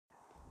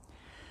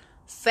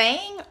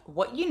Saying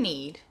what you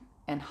need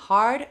in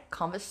hard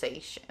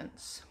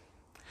conversations.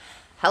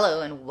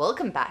 Hello and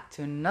welcome back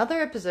to another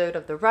episode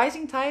of The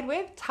Rising Tide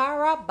with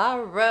Tara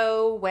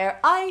Barrow, where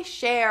I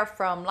share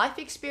from life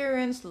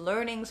experience,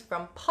 learnings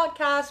from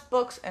podcasts,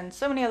 books, and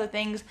so many other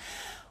things.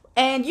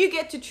 And you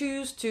get to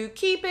choose to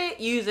keep it,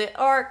 use it,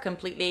 or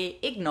completely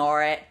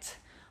ignore it.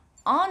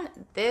 On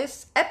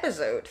this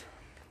episode,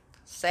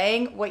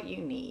 saying what you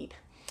need.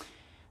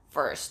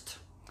 First,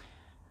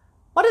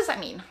 what does that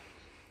mean?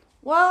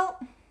 Well,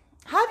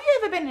 have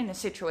you ever been in a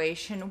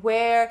situation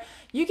where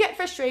you get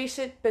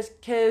frustrated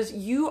because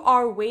you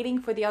are waiting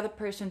for the other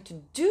person to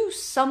do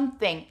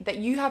something that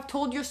you have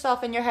told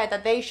yourself in your head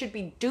that they should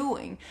be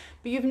doing,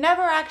 but you've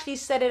never actually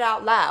said it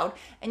out loud,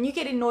 and you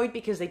get annoyed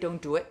because they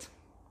don't do it?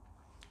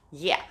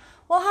 Yeah.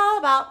 Well, how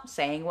about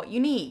saying what you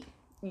need?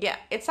 Yeah,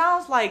 it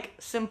sounds like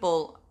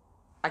simple,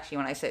 actually,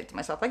 when I say it to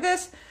myself like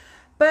this,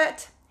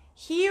 but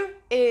here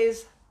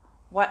is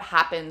what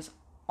happens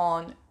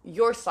on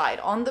your side,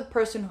 on the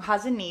person who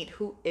has a need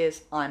who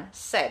is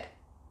unsaid.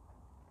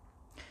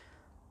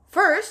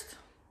 First,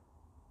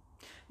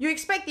 you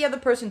expect the other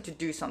person to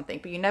do something,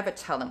 but you never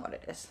tell them what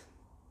it is.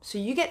 So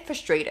you get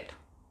frustrated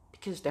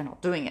because they're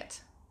not doing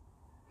it.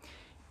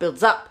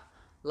 Builds up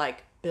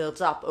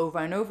over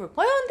and over.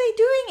 Why aren't they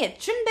doing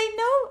it? Shouldn't they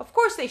know? Of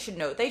course they should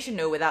know. They should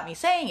know without me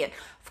saying it.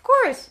 Of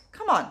course.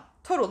 Come on.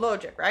 Total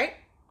logic, right?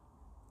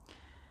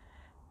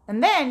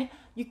 And then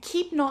you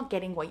keep not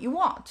getting what you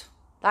want.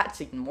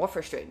 That's even more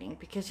frustrating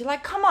because you're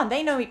like, come on,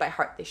 they know me by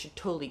heart. They should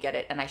totally get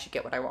it and I should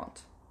get what I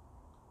want.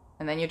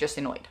 And then you're just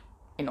annoyed.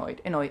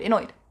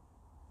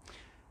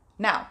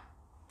 Now,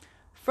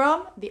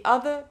 from the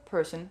other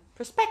person's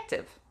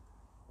perspective,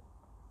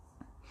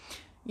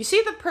 you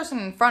see the person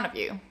in front of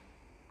you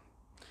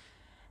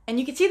and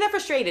you can see they're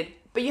frustrated,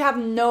 but you have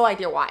no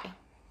idea why.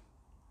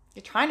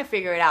 You're trying to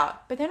figure it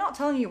out, but they're not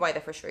telling you why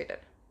they're frustrated.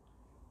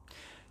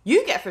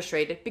 You get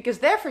frustrated because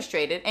they're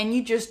frustrated and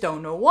you just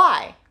don't know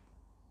why.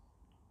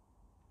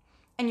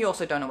 And you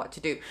also don't know what to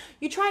do.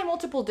 You try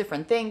multiple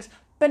different things,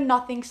 but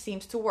nothing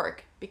seems to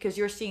work because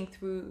you're seeing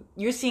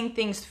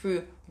things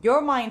through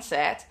your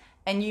mindset,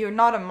 and you're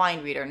not a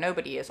mind reader.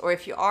 Nobody is. Or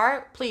if you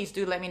are, please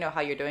do let me know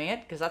how you're doing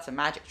it, because that's a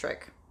magic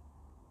trick.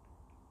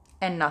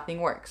 And nothing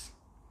works.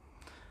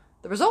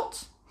 The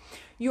results?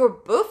 You're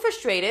both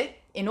frustrated,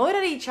 annoyed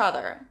at each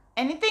other,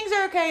 and things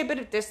are okay, a bit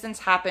of distance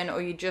happen,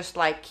 or you just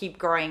keep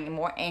growing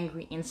more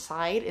angry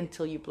inside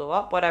until you blow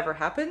up, whatever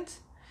happens.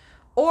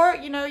 Or,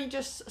 you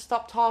just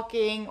stop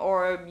talking,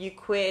 or you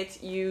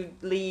quit, you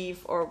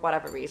leave, or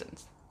whatever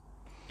reasons.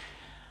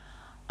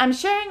 I'm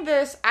sharing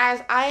this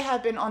as I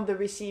have been on the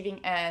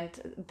receiving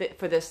end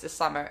for this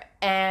summer.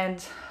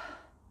 And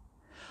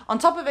on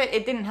top of it,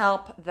 it didn't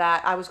help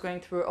that I was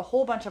going through a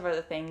whole bunch of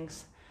other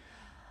things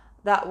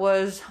that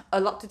was a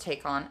lot to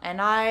take on.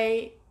 And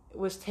I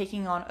was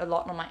taking on a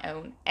lot on my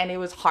own. And it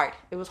was hard.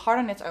 It was hard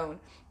on its own.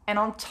 And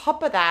on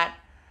top of that,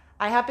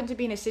 I happened to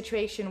be in a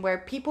situation where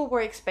people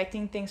were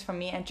expecting things from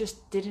me and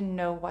just didn't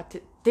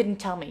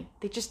tell me.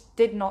 They just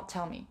did not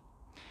tell me.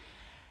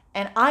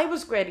 And I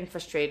was getting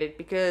frustrated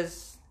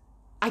because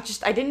I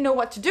didn't know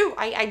what to do.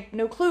 I had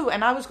no clue.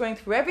 And I was going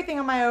through everything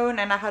on my own,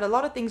 and I had a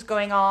lot of things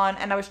going on,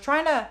 and I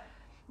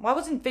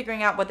wasn't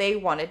figuring out what they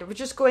wanted. It was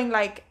just going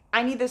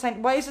I need this.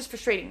 Why is this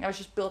frustrating? I was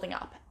just building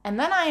up. And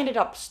then I ended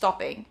up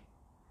stopping.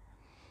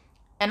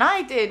 And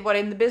I did what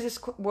in the business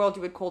world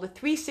you would call the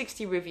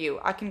 360 review.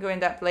 I can go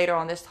in depth later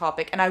on this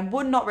topic. And I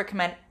would not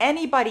recommend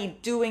anybody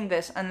doing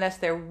this unless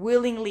they're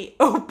willingly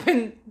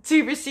open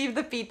to receive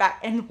the feedback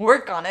and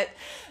work on it,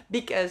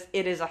 because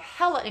it is a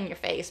hell in your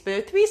face. But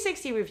a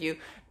 360 review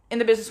in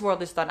the business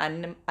world is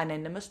done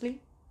anonymously.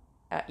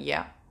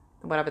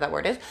 Whatever that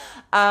word is.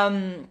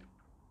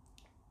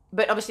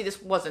 But obviously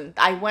this wasn't.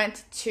 I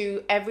went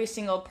to every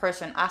single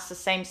person, asked the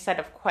same set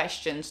of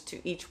questions to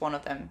each one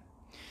of them.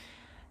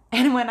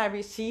 And when I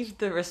received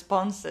the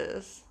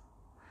responses,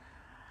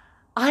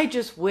 I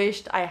just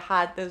wished I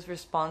had those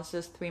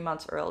responses 3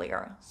 months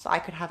earlier so I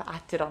could have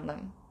acted on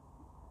them.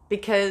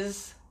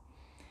 Because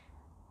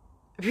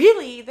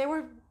really, they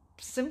were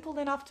simple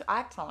enough to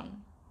act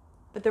on.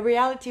 But the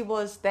reality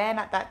was then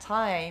at that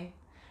time,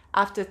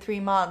 after 3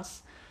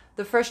 months,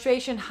 the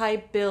frustration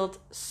had built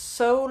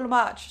so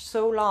much,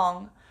 so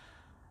long,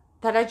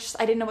 that I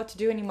didn't know what to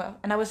do anymore.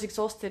 And I was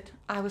exhausted.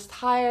 I was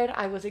tired,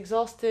 I was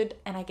exhausted,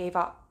 and I gave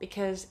up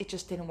because it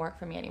just didn't work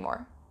for me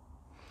anymore.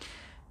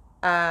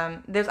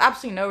 There's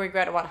absolutely no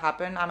regret of what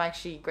happened. I'm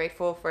actually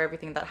grateful for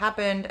everything that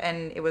happened,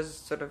 and it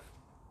was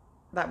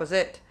that was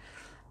it.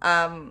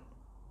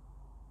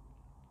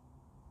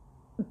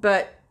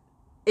 But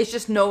it's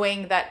just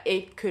knowing that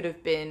it could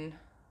have been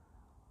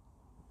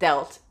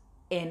dealt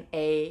in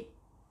a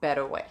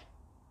better way.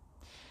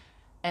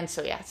 And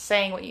so,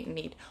 saying what you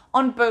need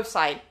on both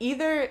sides.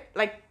 Either,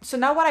 so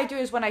now what I do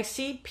is when I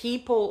see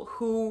people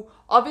who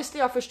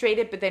obviously are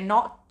frustrated, but they're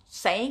not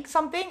saying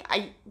something,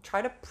 I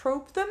try to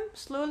probe them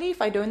slowly.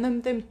 If I don't know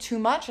them too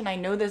much and I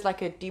know there's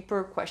a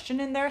deeper question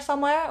in there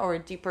somewhere or a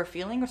deeper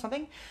feeling or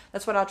something,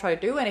 that's what I'll try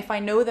to do. And if I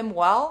know them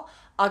well,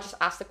 I'll just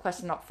ask the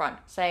question up front,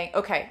 saying,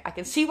 okay, I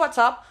can see what's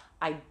up.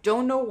 I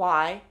don't know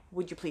why.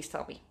 Would you please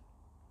tell me?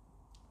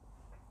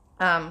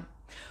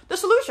 The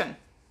solution.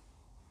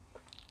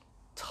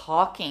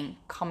 Talking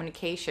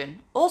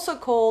communication, also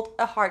called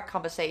a hard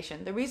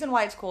conversation. The reason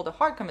why it's called a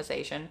hard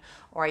conversation,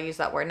 or I use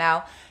that word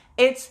now,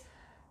 it's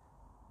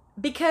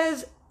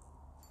because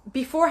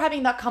before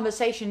having that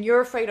conversation,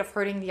 you're afraid of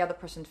hurting the other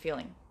person's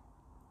feeling.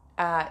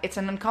 It's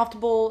an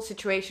uncomfortable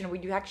situation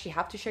where you actually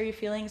have to share your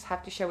feelings,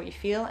 have to share what you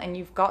feel, and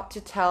you've got to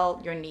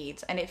tell your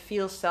needs. And it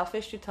feels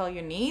selfish to tell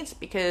your needs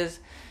because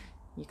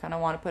you kind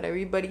of want to put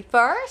everybody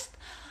first.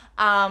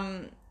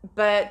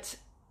 But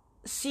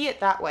see it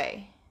that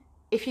way.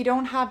 If you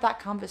don't have that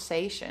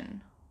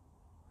conversation,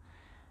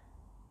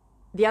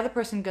 the other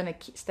person's going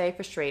to stay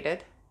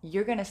frustrated,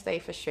 you're going to stay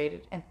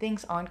frustrated, and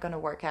things aren't going to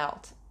work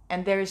out.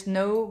 And there is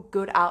no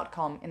good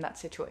outcome in that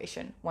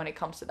situation when it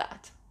comes to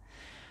that.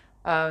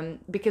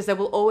 Because there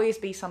will always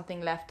be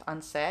something left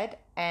unsaid,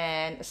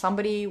 and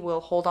somebody will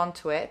hold on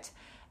to it,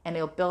 and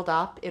it'll build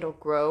up, it'll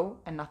grow,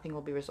 and nothing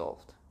will be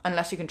resolved.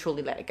 Unless you can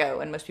truly let it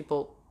go, and most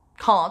people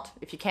can't.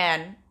 If you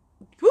can,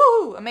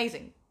 woo,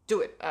 amazing,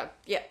 do it.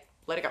 Yeah,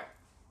 let it go.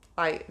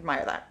 I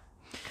admire that.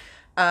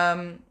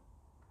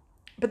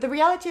 But the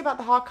reality about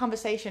the hard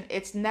conversation,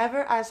 it's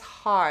never as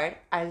hard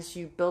as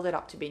you build it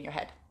up to be in your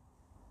head.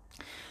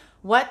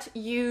 What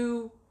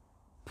you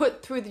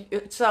put through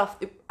yourself,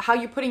 how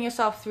you're putting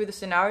yourself through the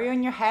scenario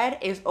in your head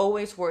is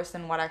always worse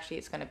than what actually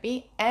it's going to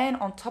be. And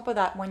on top of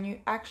that, when you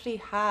actually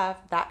have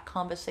that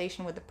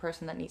conversation with the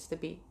person that needs to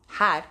be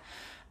had,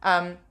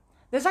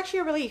 there's actually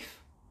a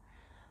relief.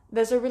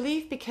 There's a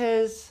relief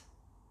because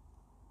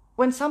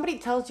when somebody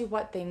tells you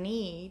what they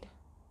need,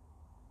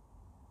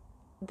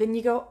 then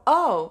you go,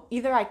 oh,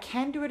 either I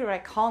can do it or I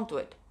can't do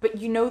it. But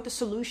you know the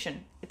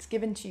solution. It's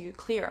given to you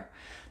clear.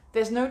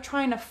 There's no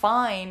trying to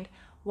find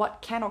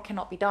what can or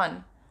cannot be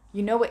done.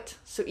 You know it.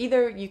 So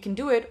either you can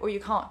do it or you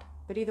can't.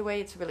 But either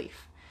way, it's a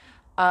relief.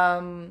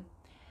 And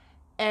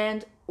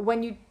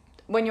when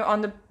you're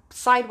on the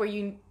side where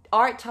you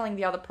are telling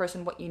the other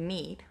person what you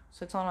need,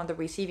 so it's not on the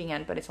receiving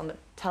end, but it's on the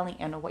telling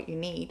end of what you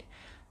need,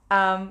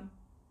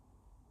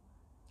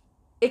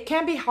 it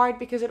can be hard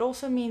because it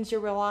also means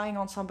you're relying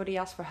on somebody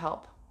else for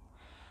help.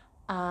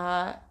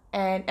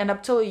 And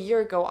up till a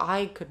year ago,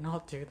 I could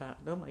not do that.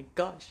 Oh my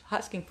gosh,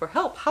 asking for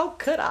help. How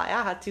could I?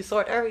 I had to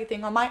sort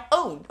everything on my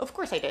own. Of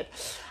course I did.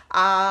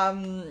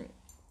 I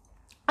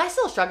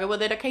still struggle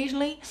with it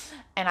occasionally,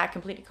 and I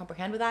completely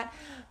comprehend with that.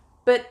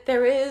 But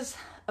there is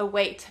a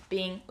weight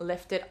being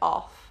lifted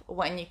off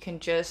when you can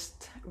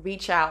just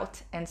reach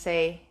out and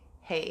say,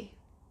 hey,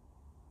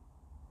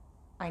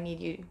 I need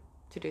you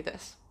to do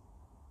this.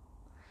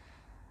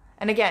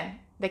 And again,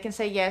 they can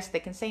say yes, they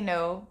can say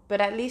no, but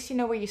at least you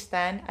know where you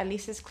stand. At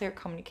least it's clear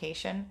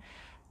communication.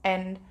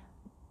 And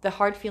the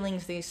hard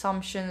feelings, the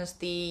assumptions,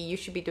 the you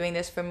should be doing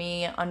this for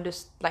me,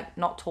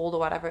 not told or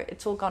whatever,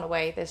 it's all gone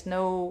away. There's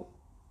no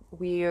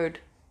weird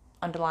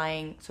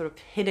underlying sort of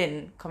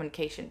hidden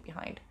communication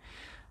behind.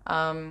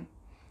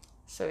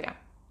 So yeah.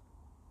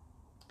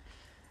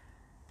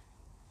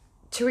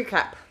 To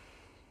recap,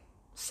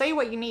 say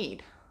what you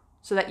need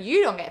so that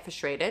you don't get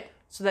frustrated,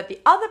 so that the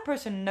other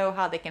person know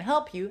how they can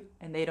help you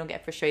and they don't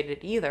get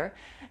frustrated either.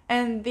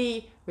 And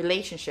the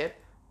relationship,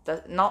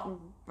 not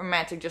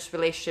romantic, just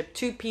relationship,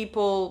 two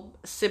people,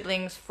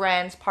 siblings,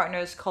 friends,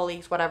 partners,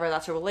 colleagues, whatever,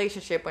 that's a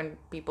relationship when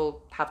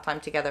people have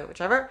time together,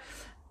 whichever,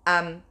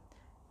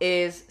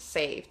 is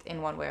saved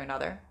in one way or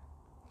another.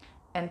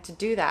 And to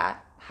do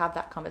that, have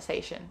that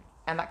conversation.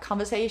 And that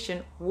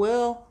conversation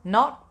will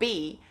not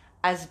be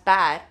as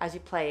bad as you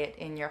play it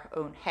in your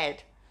own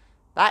head.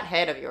 That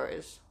head of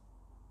yours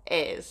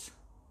is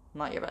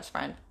not your best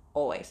friend,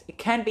 always. It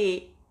can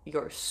be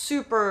your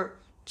super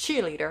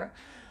cheerleader,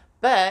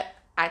 but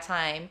at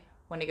time,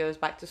 when it goes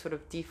back to sort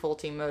of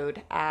defaulting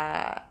mode,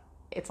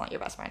 it's not your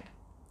best friend.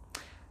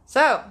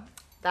 So,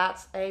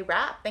 that's a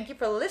wrap. Thank you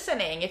for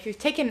listening. If you've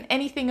taken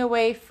anything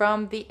away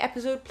from the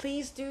episode,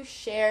 please do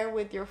share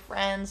with your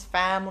friends,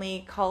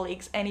 family,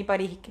 colleagues,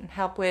 anybody he can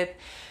help with.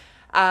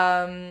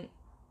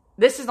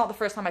 This is not the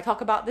first time I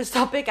talk about this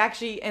topic.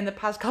 Actually, in the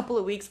past couple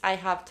of weeks, I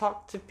have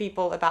talked to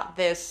people about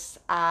this,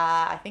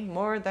 I think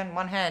more than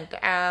one hand.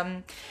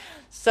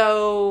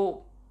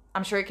 So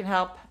I'm sure it can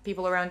help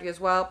people around you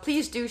as well.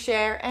 Please do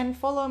share and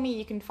follow me.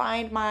 You can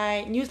find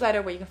my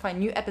newsletter where you can find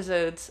new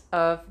episodes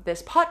of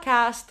this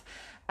podcast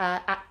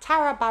at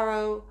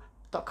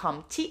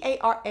tarabarot.com,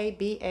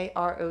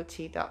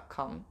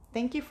 TARABAROT.com.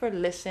 Thank you for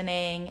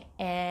listening,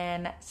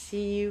 and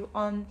speak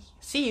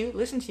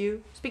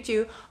to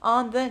you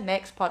on the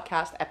next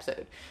podcast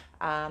episode.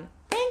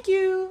 Thank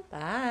you.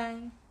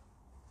 Bye.